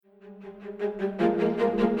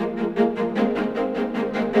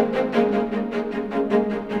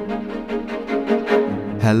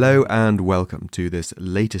Hello and welcome to this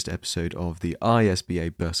latest episode of the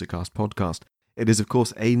ISBA Bursar podcast. It is, of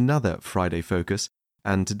course, another Friday focus,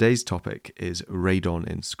 and today's topic is radon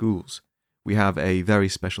in schools. We have a very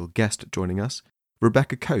special guest joining us.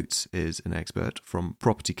 Rebecca Coates is an expert from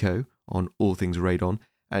Property Co on all things radon,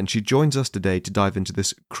 and she joins us today to dive into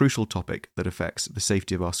this crucial topic that affects the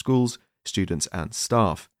safety of our schools, students and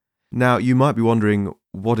staff. Now, you might be wondering,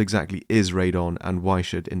 what exactly is radon and why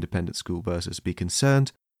should independent school bursars be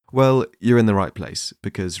concerned? Well, you're in the right place,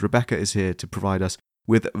 because Rebecca is here to provide us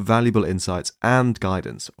with valuable insights and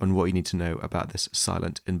guidance on what you need to know about this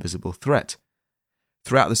silent, invisible threat.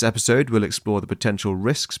 Throughout this episode, we'll explore the potential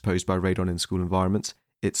risks posed by radon in school environments,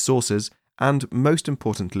 its sources, and most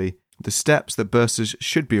importantly, the steps that bursars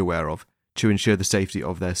should be aware of to ensure the safety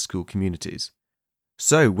of their school communities.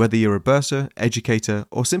 So, whether you're a bursar, educator,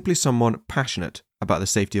 or simply someone passionate about the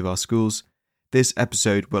safety of our schools, this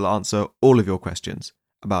episode will answer all of your questions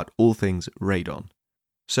about all things radon.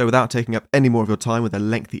 So, without taking up any more of your time with a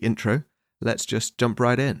lengthy intro, let's just jump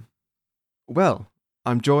right in. Well,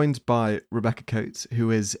 I'm joined by Rebecca Coates,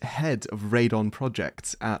 who is head of radon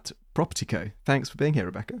projects at Property Co. Thanks for being here,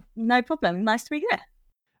 Rebecca. No problem. Nice to be here.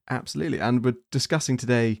 Absolutely. And we're discussing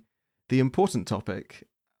today the important topic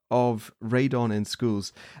of radon in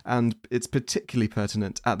schools, and it's particularly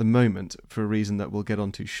pertinent at the moment for a reason that we'll get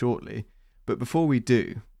onto shortly. But before we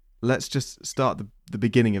do, let's just start the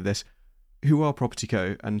beginning of this. Who are Property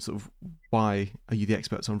Co and sort of why are you the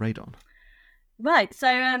experts on radon? Right,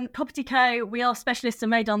 so Property Co, we are specialists in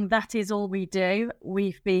radon. That is all we do.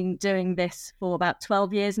 We've been doing this for about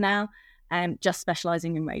 12 years now, just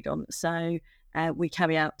specialising in radon. So we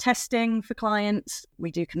carry out testing for clients.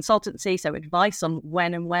 We do consultancy, so advice on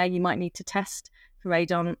when and where you might need to test for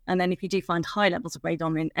radon. And then if you do find high levels of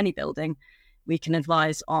radon in any building, we can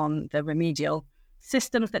advise on the remedial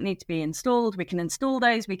systems that need to be installed. We can install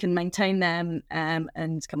those, we can maintain them,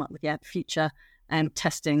 and come up with future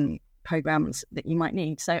testing programs that you might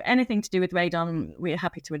need. So anything to do with radon, we're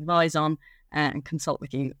happy to advise on and consult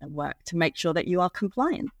with you and work to make sure that you are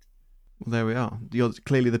compliant. Well, there we are. You're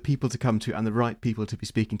clearly the people to come to and the right people to be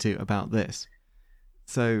speaking to about this.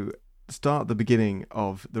 So start at the beginning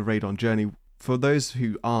of the radon journey. For those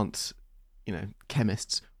who aren't,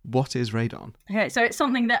 chemists, what is radon? Okay, so it's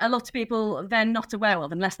something that a lot of people, they're not aware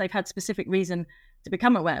of unless they've had specific reason to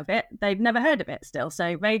become aware of it. They've never heard of it still.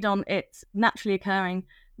 So radon, it's naturally occurring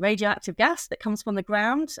radioactive gas that comes from the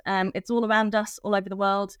ground. It's all around us, all over the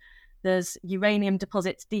world. There's uranium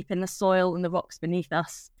deposits deep in the soil and the rocks beneath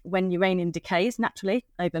us. When uranium decays naturally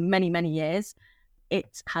over many, many years,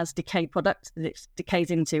 it has decay products that it decays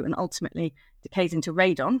into and ultimately decays into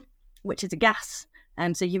radon, which is a gas.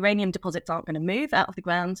 So uranium deposits aren't going to move out of the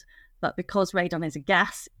ground, but because radon is a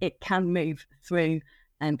gas, it can move through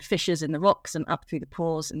fissures in the rocks and up through the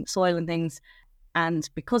pores in the soil and things. And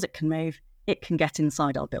because it can move, it can get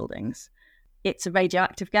inside our buildings. It's a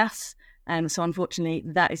radioactive gas. So unfortunately,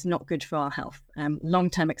 that is not good for our health.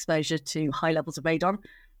 Long-term exposure to high levels of radon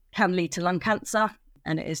can lead to lung cancer,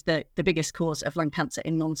 and it is the biggest cause of lung cancer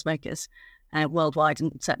in non-smokers worldwide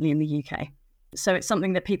and certainly in the UK. So it's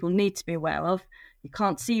something that people need to be aware of. You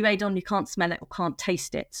can't see radon, you can't smell it or can't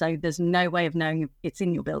taste it. So there's no way of knowing if it's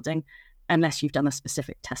in your building unless you've done a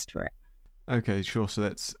specific test for it. Okay, sure. So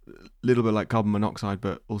that's a little bit like carbon monoxide,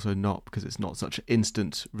 but also not, because it's not such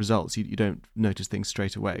instant results. You don't notice things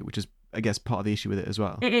straight away, which is, I guess, part of the issue with it as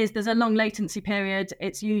well. It is. There's a long latency period.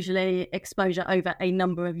 It's usually exposure over a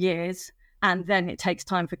number of years. And then it takes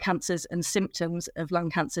time for cancers and symptoms of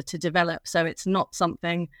lung cancer to develop. So it's not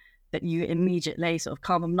something that you immediately, sort of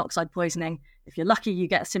carbon monoxide poisoning. If you're lucky, you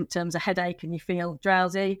get symptoms, a headache, and you feel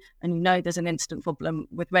drowsy, and you know there's an instant problem.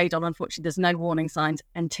 With radon, unfortunately, there's no warning signs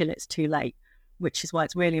until it's too late, which is why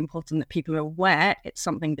it's really important that people are aware it's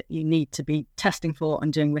something that you need to be testing for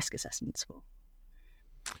and doing risk assessments for.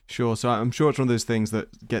 Sure. So I'm sure it's one of those things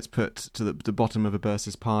that gets put to the bottom of a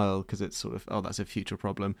bursar's pile because it's sort of, that's a future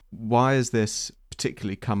problem. Why has this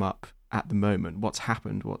particularly come up at the moment? What's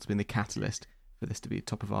happened? What's been the catalyst for this to be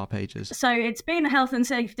top of our pages? So it's been a health and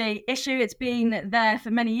safety issue. It's been there for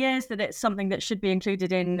many years that it's something that should be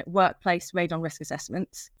included in workplace radon risk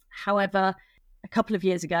assessments. However, a couple of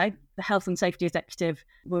years ago, the health and safety executive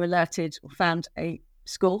were alerted or found a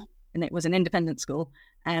school, and it was an independent school,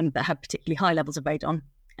 that had particularly high levels of radon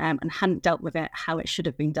and hadn't dealt with it how it should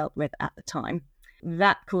have been dealt with at the time.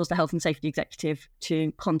 That caused the health and safety executive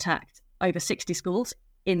to contact over 60 schools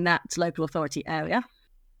in that local authority area,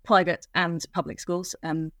 private and public schools,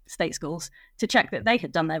 state schools, to check that they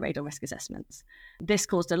had done their radon risk assessments. This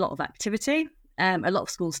caused a lot of activity, a lot of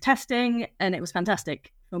schools testing, and it was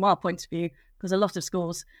fantastic from our point of view because a lot of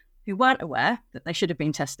schools who weren't aware that they should have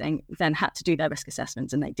been testing then had to do their risk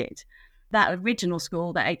assessments, and they did. That original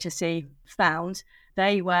school that HSE found,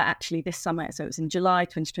 they were actually this summer, so it was in July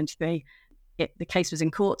 2023, the case was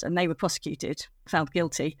in court and they were prosecuted, found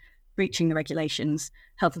guilty, breaching the regulations,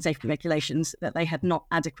 health and safety regulations, that they had not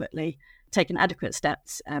taken adequate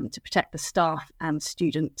steps to protect the staff and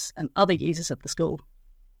students and other users of the school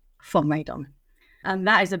from radon. And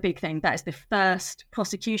that is a big thing. That is the first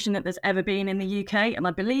prosecution that there's ever been in the UK, and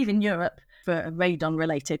I believe in Europe, for a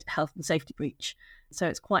radon-related health and safety breach. So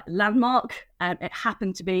it's quite landmark. It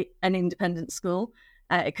happened to be an independent school.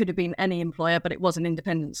 It could have been any employer, but it was an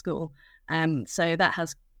independent school. So that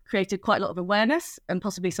has created quite a lot of awareness and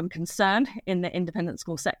possibly some concern in the independent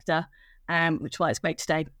school sector, which is why it's great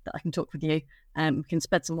today that I can talk with you. We can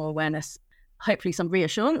spread some more awareness, hopefully some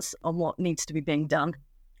reassurance on what needs to be being done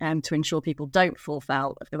to ensure people don't fall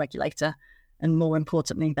foul of the regulator. And more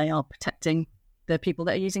importantly, they are protecting the people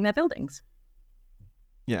that are using their buildings.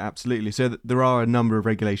 Yeah, absolutely. So there are a number of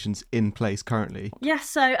regulations in place currently. Yes,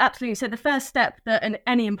 so absolutely. So the first step that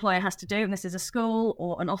any employer has to do, and this is a school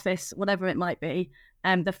or an office, whatever it might be,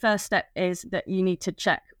 the first step is that you need to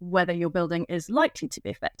check whether your building is likely to be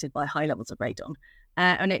affected by high levels of radon.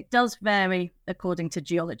 And it does vary according to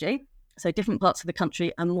geology. So different parts of the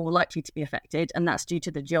country are more likely to be affected, and that's due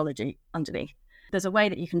to the geology underneath. There's a way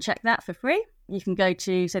that you can check that for free. You can go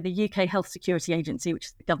to, say, the UK Health Security Agency, which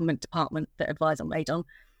is the government department that advise on radon.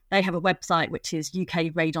 They have a website, which is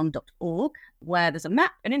ukradon.org, where there's a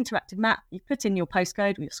map, an interactive map. You put in your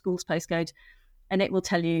postcode, or your school's postcode, and it will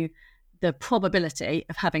tell you the probability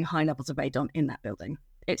of having high levels of radon in that building.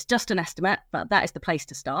 It's just an estimate, but that is the place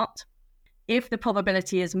to start. If the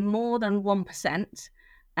probability is more than 1%,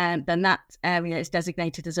 then that area is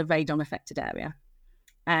designated as a radon-affected area.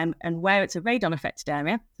 And where it's a radon-affected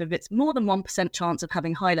area, so if it's more than 1% chance of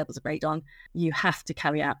having high levels of radon, you have to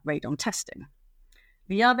carry out radon testing.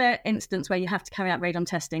 The other instance where you have to carry out radon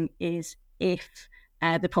testing is if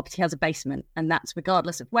the property has a basement, and that's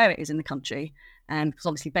regardless of where it is in the country. Because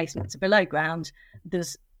obviously basements are below ground,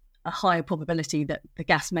 there's a higher probability that the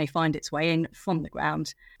gas may find its way in from the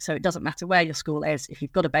ground. So it doesn't matter where your school is. If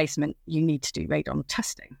you've got a basement, you need to do radon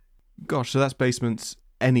testing. Gosh, so that's basements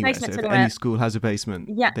anywhere. So if any school has a basement,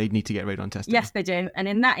 they need to get radon testing. Yes, they do. And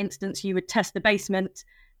in that instance, you would test the basement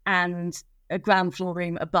and a ground floor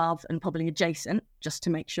room above and probably adjacent, just to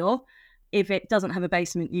make sure. If it doesn't have a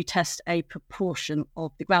basement, you test a proportion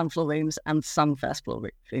of the ground floor rooms and some first floor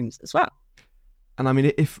rooms as well. And I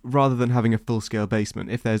mean, if rather than having a full-scale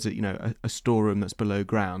basement, if there's a storeroom that's below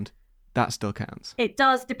ground, that still counts? It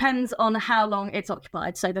does. Depends on how long it's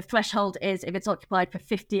occupied. So the threshold is if it's occupied for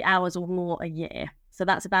 50 hours or more a year. So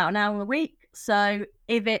that's about an hour a week. So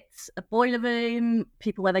if it's a boiler room,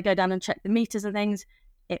 people where they go down and check the meters and things,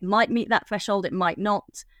 it might meet that threshold, it might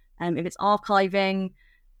not. If it's archiving,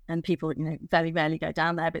 and people, very rarely go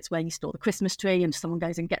down there, but it's where you store the Christmas tree and someone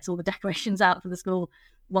goes and gets all the decorations out for the school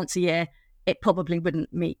once a year, it probably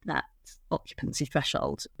wouldn't meet that occupancy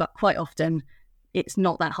threshold. But quite often, it's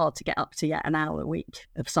not that hard to get up to yet an hour a week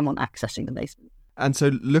of someone accessing the basement. And so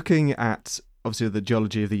looking at, obviously, the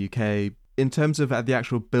geology of the UK, in terms of the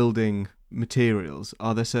actual building materials,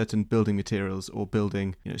 are there certain building materials or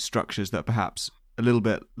building structures that perhaps a little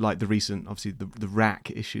bit like the recent, obviously, the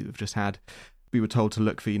rack issue we've just had, we were told to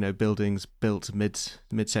look for, buildings built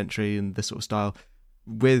mid-century and this sort of style.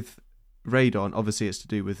 With radon, obviously it's to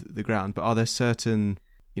do with the ground, but are there certain,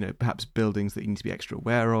 perhaps buildings that you need to be extra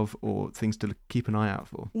aware of or things to keep an eye out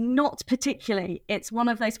for? Not particularly. It's one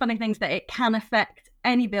of those funny things that it can affect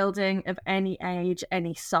any building of any age,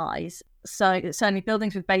 any size. So certainly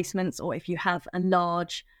buildings with basements, or if you have a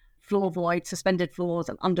large floor void, suspended floors,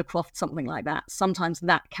 an undercroft, something like that, sometimes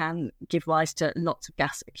that can give rise to lots of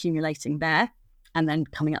gas accumulating there and then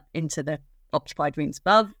coming up into the occupied rooms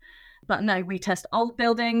above. But no, we test old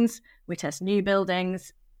buildings, we test new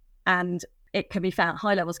buildings, and it can be found,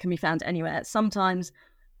 high levels can be found anywhere. Sometimes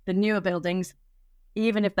the newer buildings,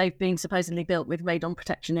 even if they've been supposedly built with radon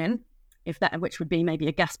protection in, which would be maybe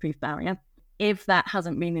a gas-proof barrier, if that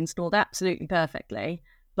hasn't been installed absolutely perfectly,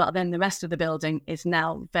 but then the rest of the building is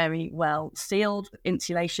now very well sealed with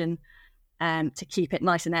insulation to keep it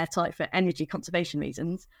nice and airtight for energy conservation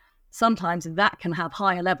reasons, sometimes that can have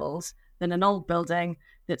higher levels than an old building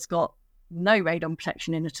that's got no radon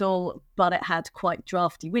protection in at all, but it had quite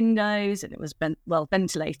drafty windows and it was well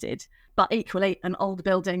ventilated. But equally, an old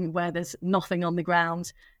building where there's nothing on the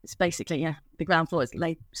ground, it's basically, the ground floor is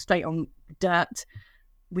laid straight on dirt.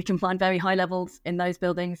 We can find very high levels in those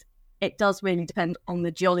buildings. It does really depend on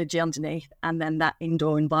the geology underneath and then that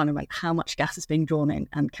indoor environment, how much gas is being drawn in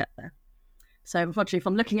and kept there. So unfortunately, if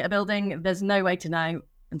I'm looking at a building, there's no way to know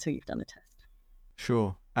until you've done a test.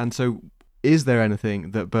 Sure. And so is there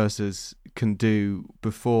anything that bursars can do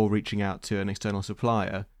before reaching out to an external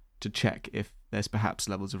supplier to check if there's perhaps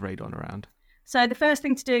levels of radon around? So the first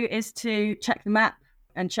thing to do is to check the map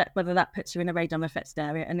and check whether that puts you in a radon affected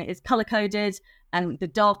area. And it is colour coded, and the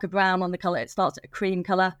darker brown on the colour, it starts at a cream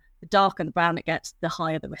colour. The darker the brown it gets, the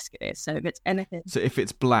higher the risk it is. So if it's anything... So if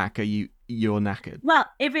it's black, you're knackered? Well,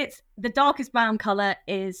 if it's the darkest brown colour,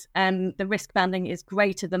 is the risk banding is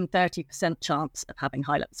greater than 30% chance of having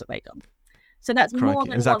high levels of radon. So that's more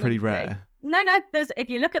than... Is that pretty rare? No. If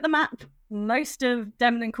you look at the map, most of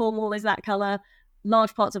Devon and Cornwall is that colour.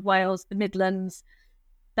 Large parts of Wales, the Midlands,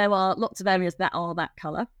 there are lots of areas that are that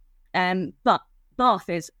colour. But Bath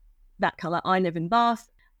is that colour. I live in Bath.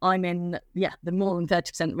 I'm in, the more than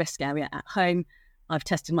 30% risk area at home. I've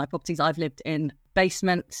tested my properties. I've lived in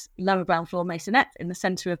basements, lower ground floor masonette in the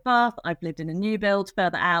centre of Bath. I've lived in a new build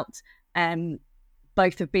further out.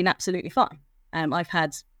 Both have been absolutely fine. I've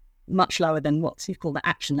had much lower than what you call the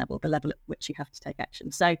action level, the level at which you have to take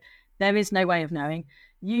action. So there is no way of knowing.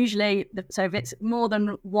 Usually, so if it's more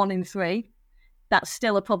than 1 in 3, that's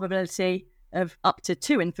still a probability of up to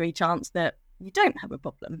 2 in 3 chance that you don't have a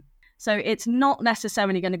problem. So it's not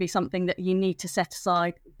necessarily going to be something that you need to set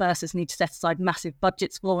aside, bursars need to set aside massive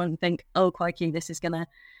budgets for and think, oh, crikey, this is going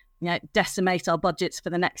to decimate our budgets for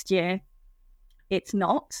the next year. It's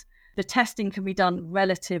not. The testing can be done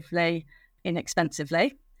relatively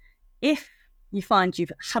inexpensively. If you find you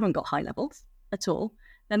haven't got high levels at all,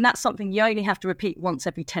 then that's something you only have to repeat once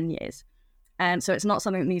every 10 years. So it's not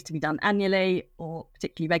something that needs to be done annually or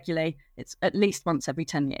particularly regularly. It's at least once every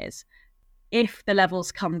 10 years. If the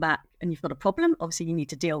levels come back and you've got a problem, obviously you need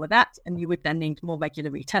to deal with that, and you would then need more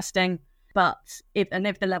regular retesting. But if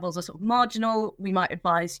the levels are sort of marginal, we might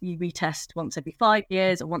advise you retest once every 5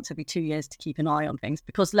 years or once every 2 years to keep an eye on things,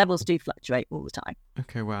 because levels do fluctuate all the time.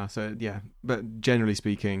 Okay, wow. So but generally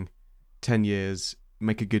speaking, 10 years,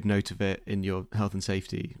 make a good note of it in your health and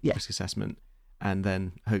safety risk assessment, and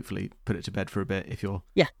then hopefully put it to bed for a bit if you're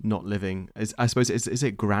not living. I suppose, is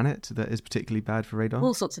it granite that is particularly bad for radon?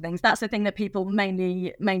 All sorts of things. That's the thing that people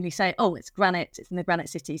mainly say, oh, it's granite, it's in the granite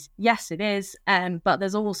cities. Yes, it is, but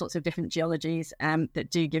there's all sorts of different geologies that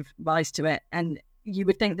do give rise to it. And you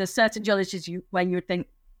would think there's certain geologies where you would think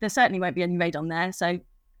there certainly won't be any radon there. So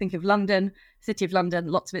think of London, City of London,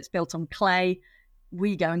 lots of it's built on clay.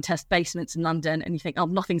 We go and test basements in London and you think, oh,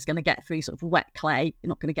 nothing's going to get through sort of wet clay. You're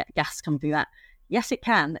not going to get gas come through that. Yes, it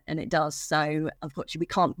can, and it does. So, unfortunately, we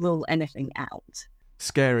can't rule anything out.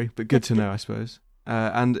 Scary, but good to know, I suppose.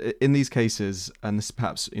 And in these cases, and this is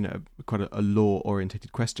perhaps quite a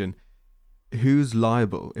law-orientated question, who's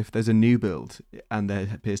liable if there's a new build and there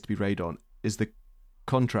appears to be radon? Is the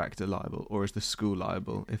contractor liable, or is the school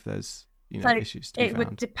liable if there's issues to be found? It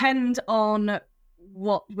would depend on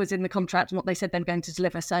what was in the contract and what they said they're going to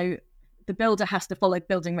deliver. So, the builder has to follow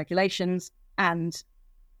building regulations and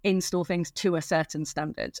install things to a certain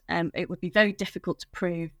standard. It would be very difficult to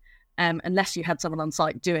prove unless you had someone on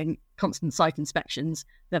site doing constant site inspections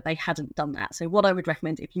that they hadn't done that. So what I would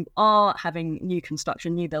recommend, if you are having new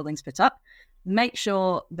construction, new buildings put up, make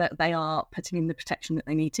sure that they are putting in the protection that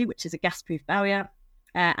they need to, which is a gas-proof barrier.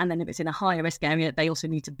 And then if it's in a higher risk area, they also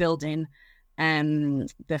need to build in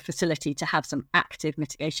the facility to have some active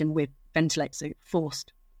mitigation with ventilators, so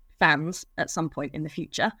forced fans at some point in the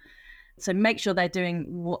future. So make sure they're doing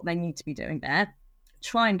what they need to be doing there.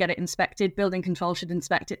 Try and get it inspected. Building control should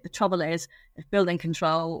inspect it. The trouble is, if building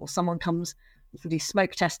control or someone comes, you can do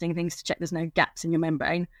smoke testing, things to check there's no gaps in your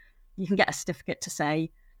membrane. You can get a certificate to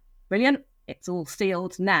say, brilliant, it's all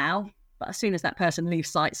sealed now. But as soon as that person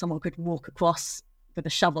leaves site, someone could walk across with a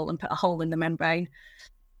shovel and put a hole in the membrane.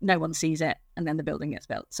 No one sees it, and then the building gets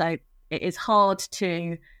built. So it is hard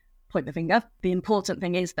to point the finger. The important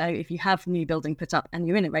thing is, though, if you have new building put up and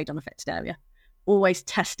you're in a radon affected area, always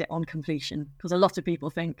test it on completion, because a lot of people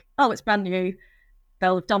think, oh, it's brand new,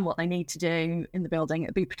 they'll have done what they need to do in the building,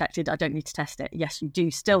 it'll be protected, I don't need to test it. Yes, you do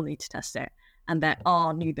still need to test it, and there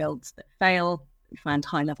are new builds that fail, we find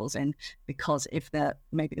high levels in, because if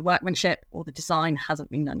maybe the workmanship or the design hasn't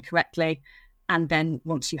been done correctly, and then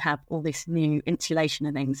once you have all this new insulation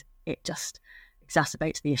and things, it just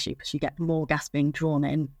exacerbates the issue, because you get more gas being drawn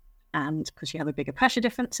in, and because you have a bigger pressure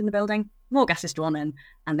difference in the building, more gas is drawn in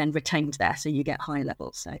and then retained there, so you get high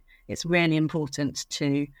levels. So it's really important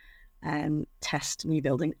to test new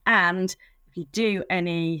building. And if you do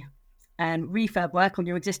any refurb work on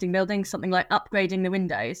your existing building, something like upgrading the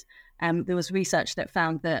windows, there was research that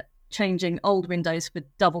found that changing old windows for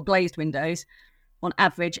double glazed windows on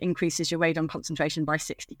average increases your radon concentration by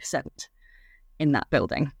 60% in that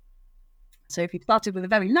building. So if you started with a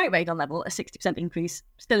very low radon level, a 60% increase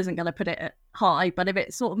still isn't going to put it at high, but if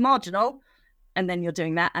it's sort of marginal, and then you're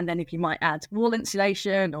doing that, and then if you might add wall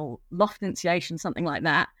insulation or loft insulation, something like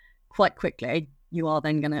that, quite quickly, you are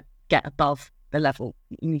then going to get above the level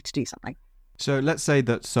you need to do something. So let's say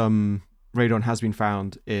that some radon has been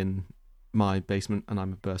found in my basement and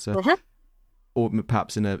I'm a bursar, or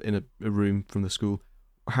perhaps in a room from the school.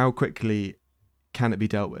 How quickly can it be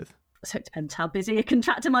dealt with? So it depends how busy a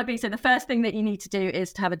contractor might be. So the first thing that you need to do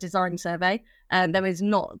is to have a design survey. There is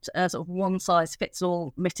not a sort of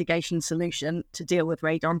one-size-fits-all mitigation solution to deal with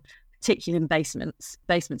radon, particularly in basements.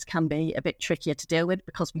 Basements can be a bit trickier to deal with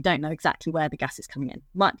because we don't know exactly where the gas is coming in.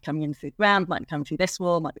 Might be coming in through the ground, might be coming through this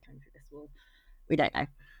wall, might be coming through this wall. We don't know.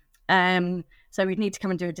 So we'd need to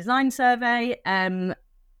come and do a design survey, and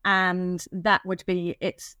that would be,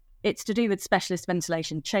 it's to do with specialist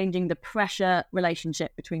ventilation, changing the pressure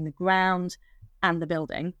relationship between the ground and the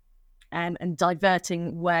building, and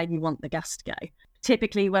diverting where you want the gas to go.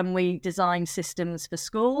 Typically, when we design systems for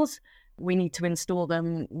schools, we need to install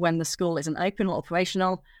them when the school isn't open or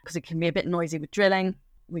operational, because it can be a bit noisy with drilling.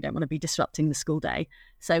 We don't want to be disrupting the school day.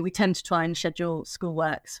 So we tend to try and schedule school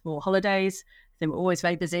works for holidays. So we're always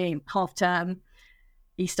very busy, half term,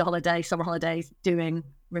 Easter holiday, summer holidays, doing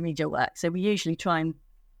remedial work. So we usually try and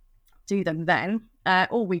do them then,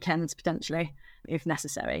 or weekends potentially, if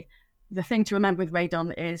necessary. The thing to remember with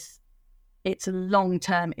radon is it's a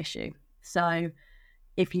long-term issue. So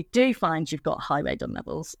if you do find you've got high radon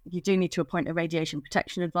levels, you do need to appoint a radiation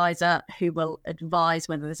protection advisor who will advise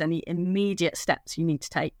whether there's any immediate steps you need to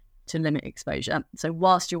take to limit exposure. So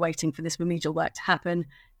whilst you're waiting for this remedial work to happen,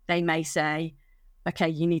 they may say, okay,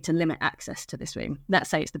 you need to limit access to this room. Let's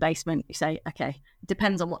say it's the basement. You say, okay, it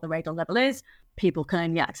depends on what the radon level is. People can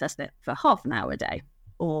only access it for half an hour a day,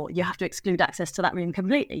 or you have to exclude access to that room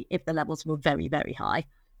completely if the levels were very, very high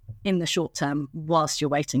in the short term whilst you're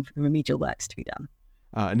waiting for the remedial works to be done.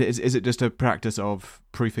 And is it just a practice of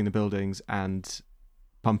proofing the buildings and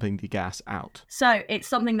pumping the gas out? So it's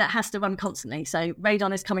something that has to run constantly. So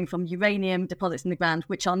radon is coming from uranium deposits in the ground,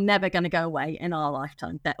 which are never going to go away in our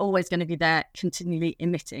lifetime. They're always going to be there, continually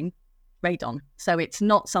emitting radon. So it's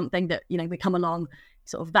not something that, we come along,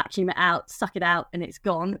 sort of vacuum it out, suck it out, and it's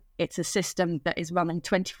gone. It's a system that is running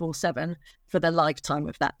 24/7 for the lifetime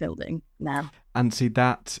of that building now. And see,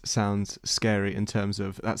 that sounds scary in terms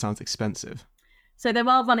of, that sounds expensive. So there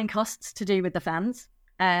are running costs to do with the fans.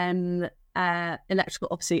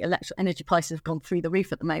 Electrical energy prices have gone through the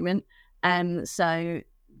roof at the moment. So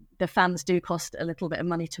the fans do cost a little bit of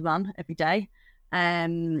money to run every day.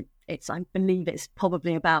 I believe it's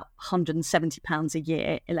probably about £170 a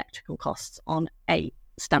year electrical costs on a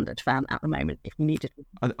standard fan at the moment, if you needed.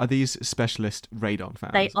 Are these specialist radon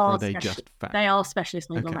fans? They are. Or are they just fans? They are specialist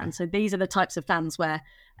radon fans. So these are the types of fans where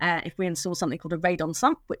if we install something called a radon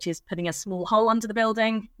sump, which is putting a small hole under the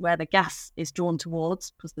building where the gas is drawn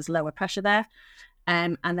towards because there's lower pressure there.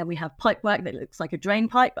 And then we have pipework that looks like a drain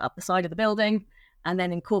pipe up the side of the building. And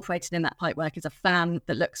then incorporated in that pipework is a fan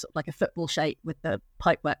that looks like a football shape with the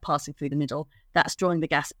pipework passing through the middle. That's drawing the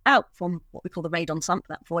gas out from what we call the radon sump,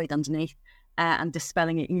 that void underneath, and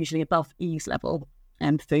dispelling it usually above eaves level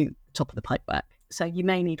through the top of the pipework. So you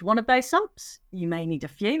may need one of those sumps. You may need a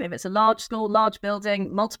few. If it's a large school, large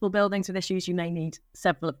building, multiple buildings with issues, you may need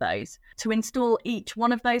several of those. To install each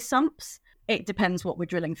one of those sumps, it depends what we're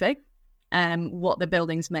drilling through, what the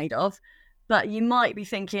building's made of. But you might be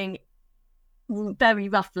thinking very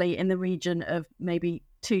roughly in the region of maybe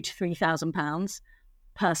 £2,000 to £3,000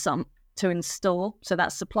 per sump to install. So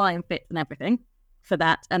that's supply and fit and everything for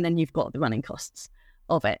that. And then you've got the running costs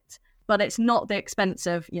of it. But it's not the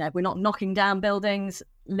expensive, we're not knocking down buildings,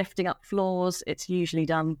 lifting up floors. It's usually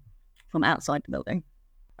done from outside the building.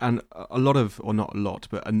 And a lot of, or not a lot,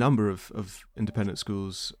 but a number of independent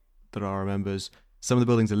schools that are our members, some of the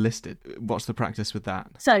buildings are listed. What's the practice with that?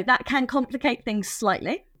 So that can complicate things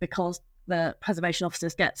slightly because the preservation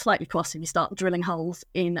officers get slightly cross if you start drilling holes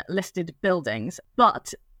in listed buildings.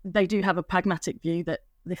 But they do have a pragmatic view that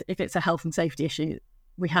if it's a health and safety issue,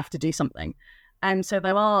 we have to do something. And so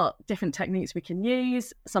there are different techniques we can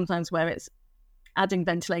use, sometimes where it's adding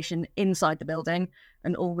ventilation inside the building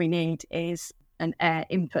and all we need is an air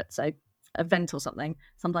input, so a vent or something.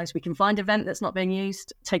 Sometimes we can find a vent that's not being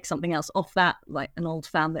used, take something else off that, like an old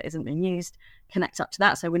fan that isn't being used, connect up to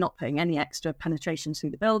that so we're not putting any extra penetration through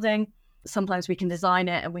the building. Sometimes we can design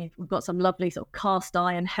it and we've got some lovely sort of cast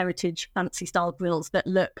iron heritage fancy style grills that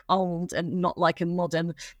look old and not like a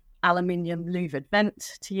modern aluminium louvered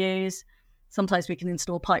vent to use. Sometimes we can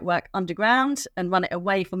install pipework underground and run it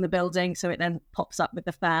away from the building so it then pops up with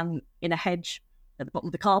the fan in a hedge at the bottom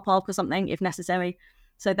of the car park or something if necessary.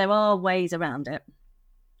 So there are ways around it.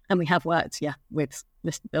 And we have worked, with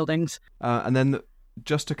listed buildings. And then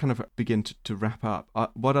just to kind of begin to wrap up,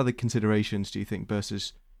 what other considerations do you think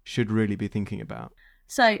bursars should really be thinking about?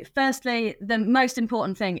 So firstly, the most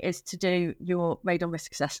important thing is to do your radon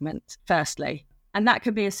risk assessment firstly. And that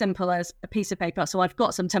could be as simple as a piece of paper. So I've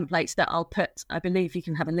got some templates that I'll put, I believe you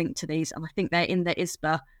can have a link to these. And I think they're in the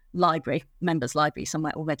ISBA library, members library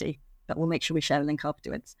somewhere already. But we'll make sure we share a link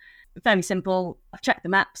afterwards. Very simple. I've checked the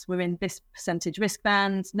maps. We're in this percentage risk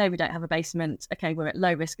band. No, we don't have a basement. Okay, we're at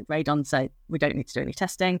low risk of radon, so we don't need to do any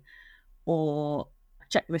testing. Or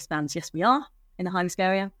check the risk bands. Yes, we are in a high risk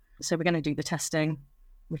area. So we're going to do the testing.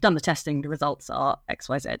 We've done the testing. The results are X,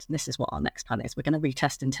 Y, Z. And this is what our next plan is. We're going to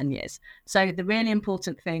retest in 10 years. So the really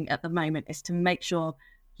important thing at the moment is to make sure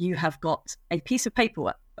you have got a piece of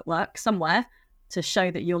paperwork somewhere to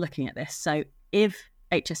show that you're looking at this. So if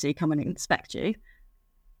HSE come and inspect you,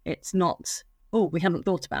 it's not, oh, we haven't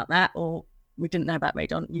thought about that, or we didn't know about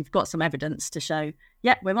radon. You've got some evidence to show,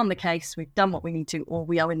 we're on the case, we've done what we need to, or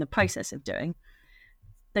we are in the process of doing.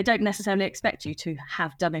 They don't necessarily expect you to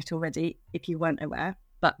have done it already if you weren't aware,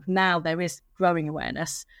 but now there is growing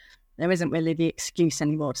awareness. There isn't really the excuse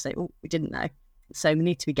anymore to say, oh, we didn't know. So we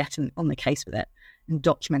need to be getting on the case with it and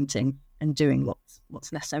documenting and doing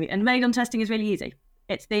what's necessary. And radon testing is really easy.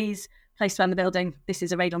 It's these placed around the building. This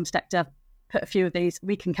is a radon detector. Put a few of these.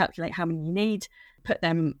 We can calculate how many you need, put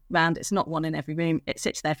them round. It's not one in every room. It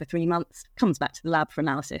sits there for 3 months, comes back to the lab for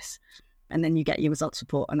analysis, and then you get your results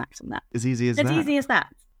report and act on that. As easy as that? As easy as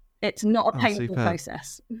that. It's not a painful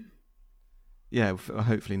process. Yeah,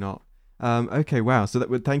 hopefully not. Okay, wow. So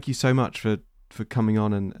thank you so much for coming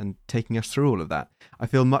on and taking us through all of that. I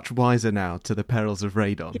feel much wiser now to the perils of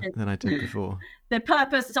radon than I did before. The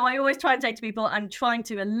purpose, so I always try and say to people, I'm trying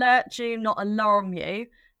to alert you, not alarm you.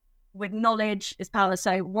 With knowledge is power.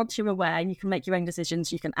 So once you're aware, you can make your own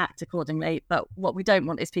decisions, you can act accordingly. But what we don't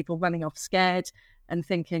want is people running off scared and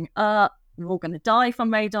thinking, we're all going to die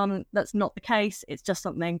from radon. That's not the case. It's just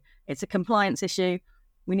it's a compliance issue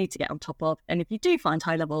we need to get on top of. And if you do find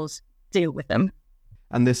high levels, deal with them.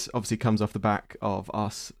 And this obviously comes off the back of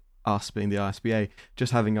us being the ISBA,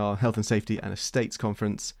 just having our Health and Safety and Estates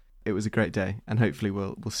Conference. It was a great day, and hopefully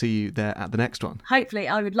we'll see you there at the next one. Hopefully,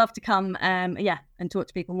 I would love to come, and talk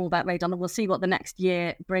to people more about radon, and we'll see what the next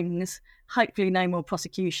year brings. Hopefully, no more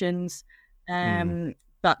prosecutions.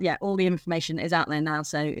 But all the information is out there now,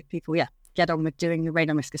 so if people, get on with doing the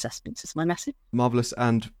radon risk assessments is my message. Marvellous.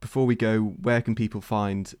 And before we go, where can people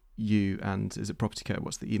find you, and is it PropertyCo?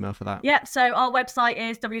 What's the email for that? So our website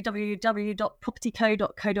is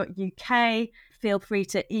www.propertyco.co.uk. Feel free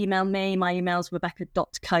to email me. My email is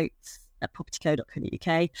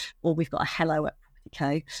rebecca.coates@propertyco.co.uk, or we've got a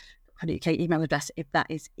hello@propertyco.co.uk email address if that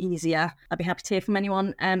is easier. I'd be happy to hear from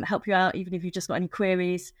anyone and help you out, even if you've just got any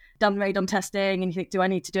queries. Done radon testing and you think, do I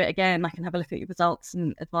need to do it again? I can have a look at your results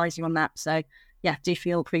and advise you on that. So do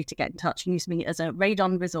feel free to get in touch and use me as a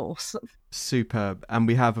radon resource. Superb. And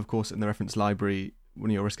we have, of course, in the reference library, one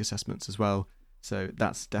of your risk assessments as well. So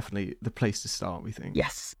that's definitely the place to start, we think.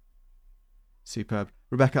 Yes. Superb.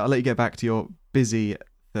 Rebecca, I'll let you get back to your busy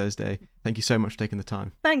Thursday. Thank you so much for taking the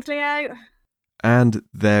time. Thanks, Leo. And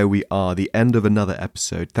there we are, the end of another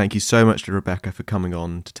episode. Thank you so much to Rebecca for coming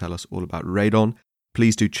on to tell us all about radon.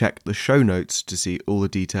 Please do check the show notes to see all the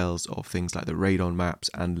details of things like the radon maps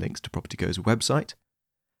and links to PropertyCo's website.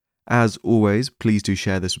 As always, please do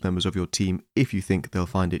share this with members of your team if you think they'll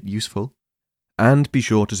find it useful. And be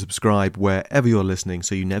sure to subscribe wherever you're listening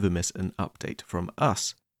so you never miss an update from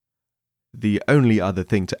us. The only other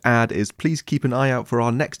thing to add is please keep an eye out for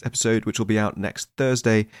our next episode, which will be out next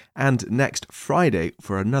Thursday, and next Friday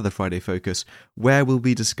for another Friday Focus, where we'll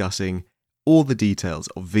be discussing all the details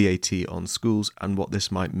of VAT on schools and what this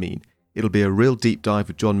might mean. It'll be a real deep dive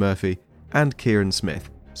with John Murphy and Kieran Smith,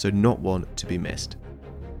 so not one to be missed.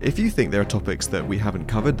 If you think there are topics that we haven't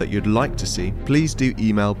covered that you'd like to see, please do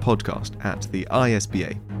email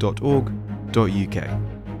podcast@theisba.org.uk.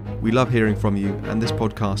 We love hearing from you, and this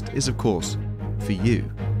podcast is, of course, for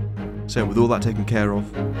you. So with all that taken care of,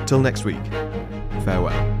 till next week,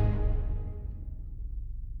 farewell.